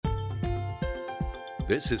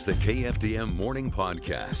This is the KFDM Morning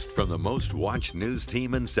Podcast from the most watched news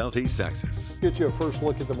team in Southeast Texas. Get you a first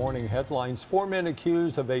look at the morning headlines. 4 men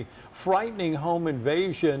accused of a frightening home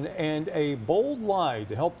invasion and a bold lie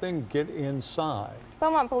to help them get inside.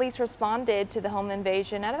 Beaumont police responded to the home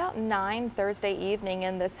invasion at about 9 Thursday evening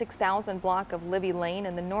in the 6000 block of Libby Lane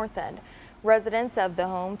in the North End. Residents of the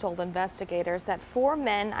home told investigators that 4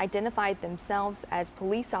 men identified themselves as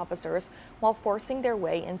police officers while forcing their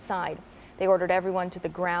way inside. They ordered everyone to the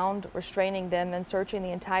ground, restraining them and searching the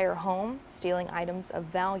entire home, stealing items of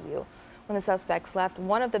value. When the suspects left,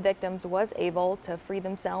 one of the victims was able to free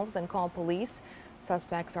themselves and call police.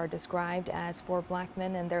 Suspects are described as 4 black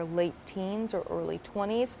men in their late teens or early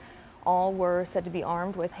 20s. All were said to be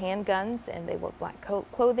armed with handguns, and they wore black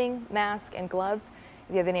clothing, mask, and gloves.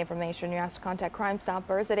 If you have any information, you're asked to contact Crime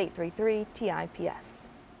Stoppers at 833-TIPS.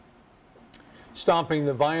 Stopping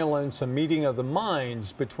the violence, a meeting of the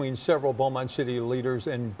minds between several Beaumont City leaders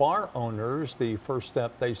and bar owners, the first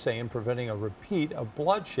step, they say, in preventing a repeat of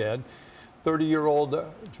bloodshed. 30-year-old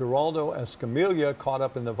Geraldo Escamilla caught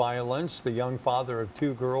up in the violence, the young father of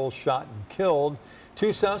 2 girls shot and killed.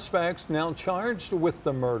 2 suspects now charged with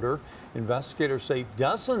the murder. Investigators say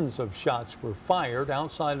dozens of shots were fired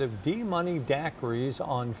outside of D-Money Daiquiris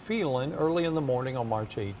on Phelan early in the morning on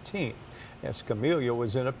March 18th. Escamilla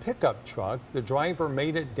was in a pickup truck. The driver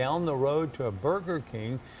made it down the road to a Burger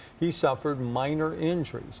King. He suffered minor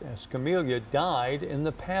injuries. Escamilla died in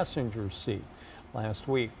the passenger seat. Last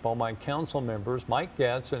week, Beaumont Council members Mike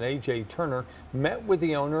Getz and A.J. Turner met with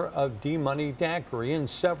the owner of D-Money Daiquiri and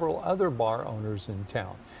several other bar owners in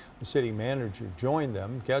town. The city manager joined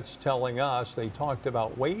them. Getz telling us they talked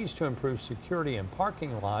about ways to improve security in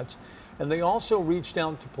parking lots, and they also reached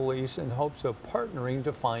out to police in hopes of partnering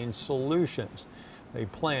to find solutions. They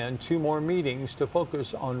plan 2 more meetings to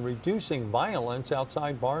focus on reducing violence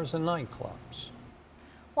outside bars and nightclubs.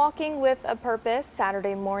 Walking with a purpose,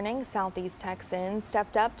 Saturday morning, Southeast Texans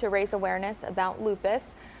stepped up to raise awareness about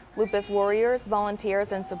lupus. Lupus warriors,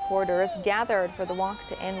 volunteers, and supporters gathered for the Walk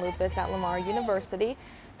to End Lupus at Lamar University.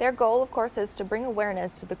 Their goal, of course, is to bring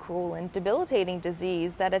awareness to the cruel and debilitating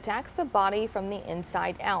disease that attacks the body from the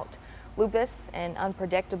inside out. Lupus, an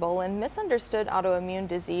unpredictable and misunderstood autoimmune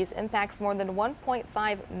disease, impacts more than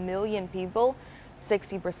 1.5 million people.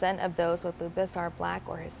 60% of those with lupus are Black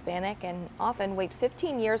or Hispanic and often wait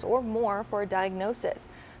 15 years or more for a diagnosis.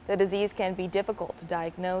 The disease can be difficult to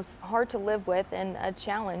diagnose, hard to live with, and a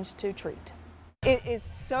challenge to treat. It is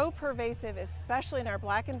so pervasive, especially in our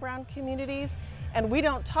Black and brown communities, and we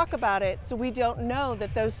don't talk about it, so we don't know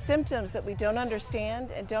that those symptoms that we don't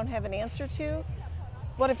understand and don't have an answer to,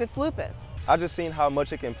 what if it's lupus? I've just seen how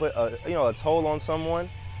much it can put a toll on someone,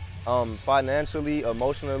 financially,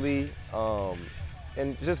 emotionally,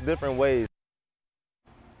 in just different ways.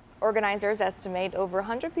 Organizers estimate over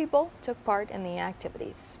 100 people took part in the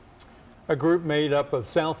activities. A group made up of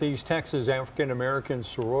Southeast Texas African American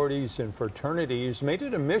sororities and fraternities made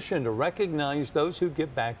it a mission to recognize those who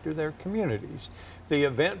give back to their communities. The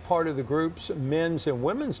event, part of the group's Men's and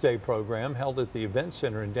Women's Day program held at the Event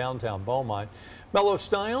Center in downtown Beaumont. Mellow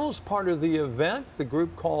Styles, part of the event, the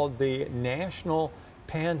group called the National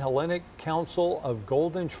Pan-Hellenic Council of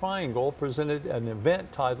Golden Triangle presented an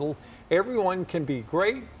event titled "Everyone Can Be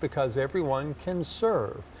Great Because Everyone Can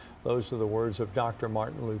Serve." Those are the words of Dr.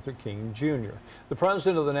 Martin Luther King Jr. The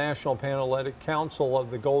president of the National Pan-Hellenic Council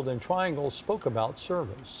of the Golden Triangle spoke about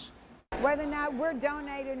service. Whether or not we're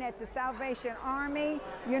donating at the Salvation Army,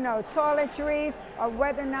 toiletries, or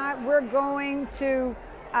whether or not we're going to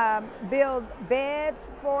build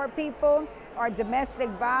beds for people, or domestic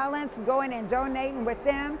violence, going and donating with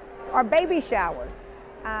them, or baby showers.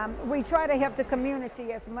 We try to help the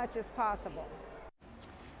community as much as possible.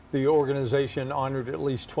 The organization honored at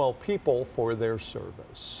least 12 people for their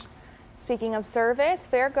service. Speaking of service,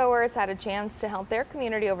 fairgoers had a chance to help their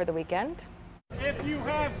community over the weekend. If you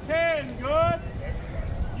have canned goods,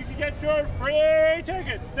 you can get your free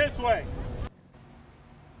tickets this way.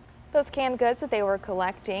 Those canned goods that they were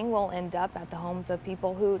collecting will end up at the homes of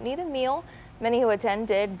people who need a meal. Many who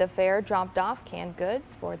attended the fair dropped off canned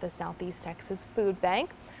goods for the Southeast Texas Food Bank.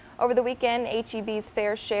 Over the weekend, HEB's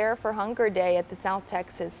Fair Share for Hunger Day at the South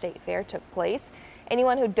Texas State Fair took place.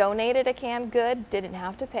 Anyone who donated a canned good didn't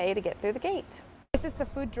have to pay to get through the gate. This is a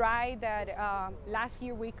food drive that last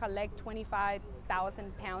year we collect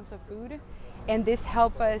 25,000 pounds of food, and this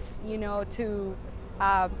helped us, to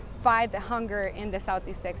fight the hunger in the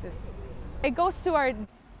Southeast Texas. It goes to our...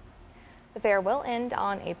 The fair will end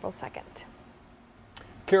on April 2nd.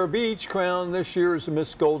 Kara Beach crowned this year's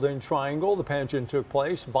Miss Golden Triangle. The pageant took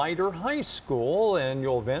place at Vidor High School,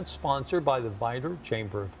 annual event sponsored by the Vidor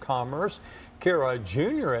Chamber of Commerce. Kara, a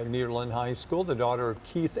junior at Nederland High School, the daughter of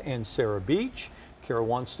Keith and Sarah Beach. Kara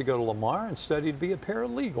wants to go to Lamar and study to be a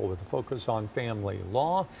paralegal with a focus on family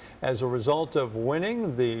law. As a result of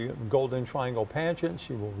winning the Golden Triangle pageant,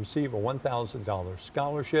 she will receive a $1,000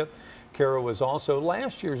 scholarship. Kara was also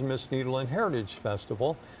last year's Miss Nederland Heritage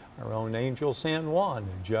Festival. Our own Angel San Juan,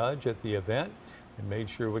 a judge at the event, and made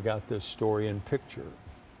sure we got this story in picture.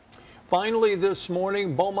 Finally, this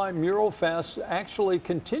morning, Beaumont Mural Fest actually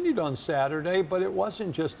continued on Saturday, but it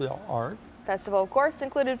wasn't just the art. Festival, of course,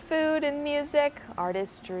 included food and music.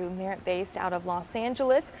 Artist Drew Merritt, based out of Los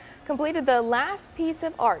Angeles, completed the last piece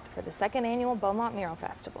of art for the second annual Beaumont Mural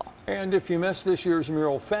Festival. And if you missed this year's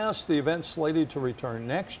Mural Fest, the event's slated to return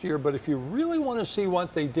next year. But if you really want to see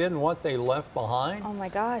what they did and what they left behind, oh my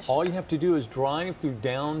gosh, all you have to do is drive through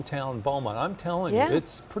downtown Beaumont. I'm telling you,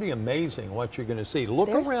 it's pretty amazing what you're going to see. Look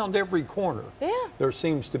around every corner. Yeah. There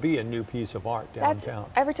seems to be a new piece of art downtown.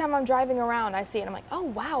 Every time I'm driving around, I see it and I'm like, oh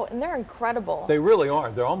wow, and they're incredible. They really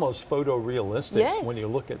are. They're almost photorealistic when you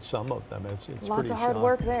look at some of them. It's Lots pretty of hard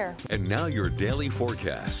work there. And now your daily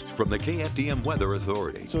forecast from the KFDM Weather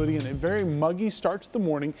Authority. So again, a very muggy start to the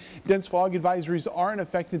morning. Dense fog advisories are in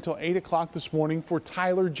effect until 8 o'clock this morning for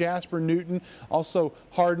Tyler, Jasper, Newton, also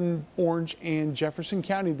Hardin, Orange, and Jefferson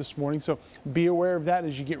County this morning. So be aware of that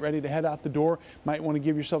as you get ready to head out the door. Might want to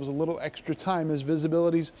give yourselves a little extra time as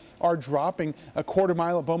visibilities are dropping. A quarter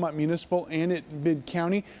mile at Beaumont Municipal and at Mid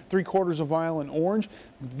County, 3/4 of a mile in Orange.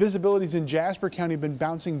 Visibilities in Jasper County have been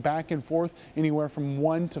bouncing back and forth anywhere from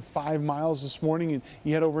 1 to 5 miles this morning, and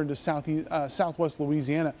you head over into southwest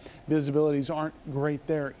Louisiana, visibilities aren't great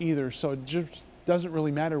there either, so it just doesn't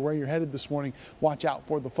really matter where you're headed this morning. Watch out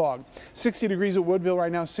for the fog. 60 degrees at Woodville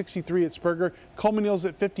right now, 63 at Spurger, Coleman Hills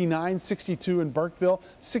at 59, 62 in Burkeville,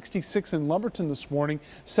 66 in Lumberton this morning,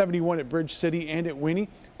 71 at Bridge City and at Winnie.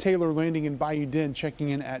 Taylor Landing and Bayou Den checking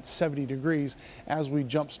in at 70 degrees as we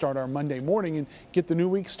jumpstart our Monday morning and get the new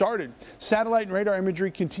week started. Satellite and radar imagery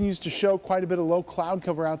continues to show quite a bit of low cloud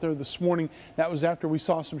cover out there this morning. That was after we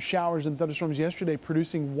saw some showers and thunderstorms yesterday,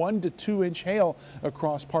 producing 1 to 2 inch hail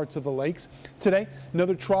across parts of the lakes. Today,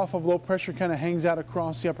 another trough of low pressure kind of hangs out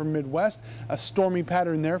across the upper Midwest. A stormy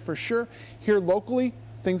pattern there for sure. Here locally,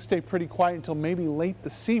 things stay pretty quiet until maybe late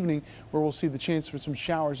this evening, where we'll see the chance for some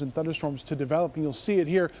showers and thunderstorms to develop. And you'll see it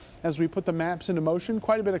here as we put the maps into motion.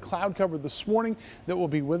 Quite a bit of cloud cover this morning that will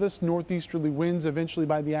be with us. Northeasterly winds eventually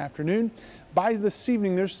by the afternoon. By this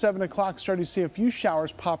evening, there's 7 o'clock, starting to see a few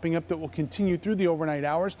showers popping up that will continue through the overnight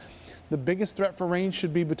hours. The biggest threat for rain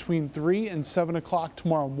should be between 3 and 7 o'clock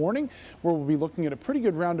tomorrow morning, where we'll be looking at a pretty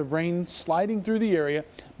good round of rain sliding through the area.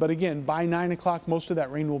 But again, by 9 o'clock, most of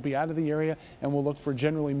that rain will be out of the area, and we'll look for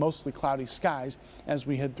generally mostly cloudy skies as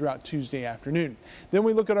we head throughout Tuesday afternoon. Then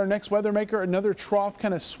we look at our next weather maker, another trough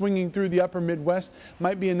kind of swinging through the upper Midwest.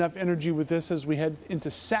 Might be enough energy with this as we head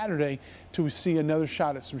into Saturday to see another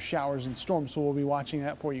shot at some showers and storms. So we'll be watching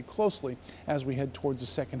that for you closely as we head towards the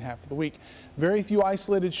second half of the week. Very few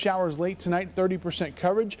isolated showers late tonight, 30%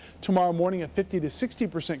 coverage. Tomorrow morning at 50 to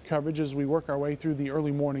 60% coverage as we work our way through the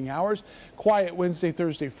early morning hours. Quiet Wednesday,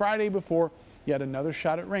 Thursday, Friday before yet another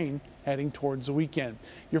shot at rain heading towards the weekend.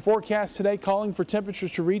 Your forecast today calling for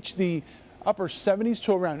temperatures to reach the upper 70s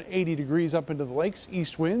to around 80 degrees up into the lakes.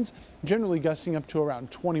 East winds generally gusting up to around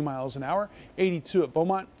 20 miles an hour. 82 at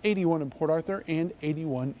Beaumont, 81 in Port Arthur, and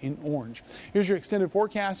 81 in Orange. Here's your extended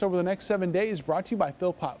forecast over the next 7 days, brought to you by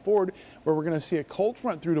Philpott Ford, where we're going to see a cold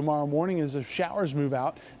front through tomorrow morning as the showers move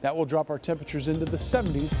out. That will drop our temperatures into the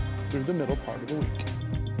 70s through the middle part of the week.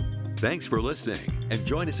 Thanks for listening, and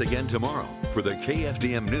join us again tomorrow for the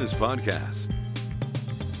KFDM News Podcast.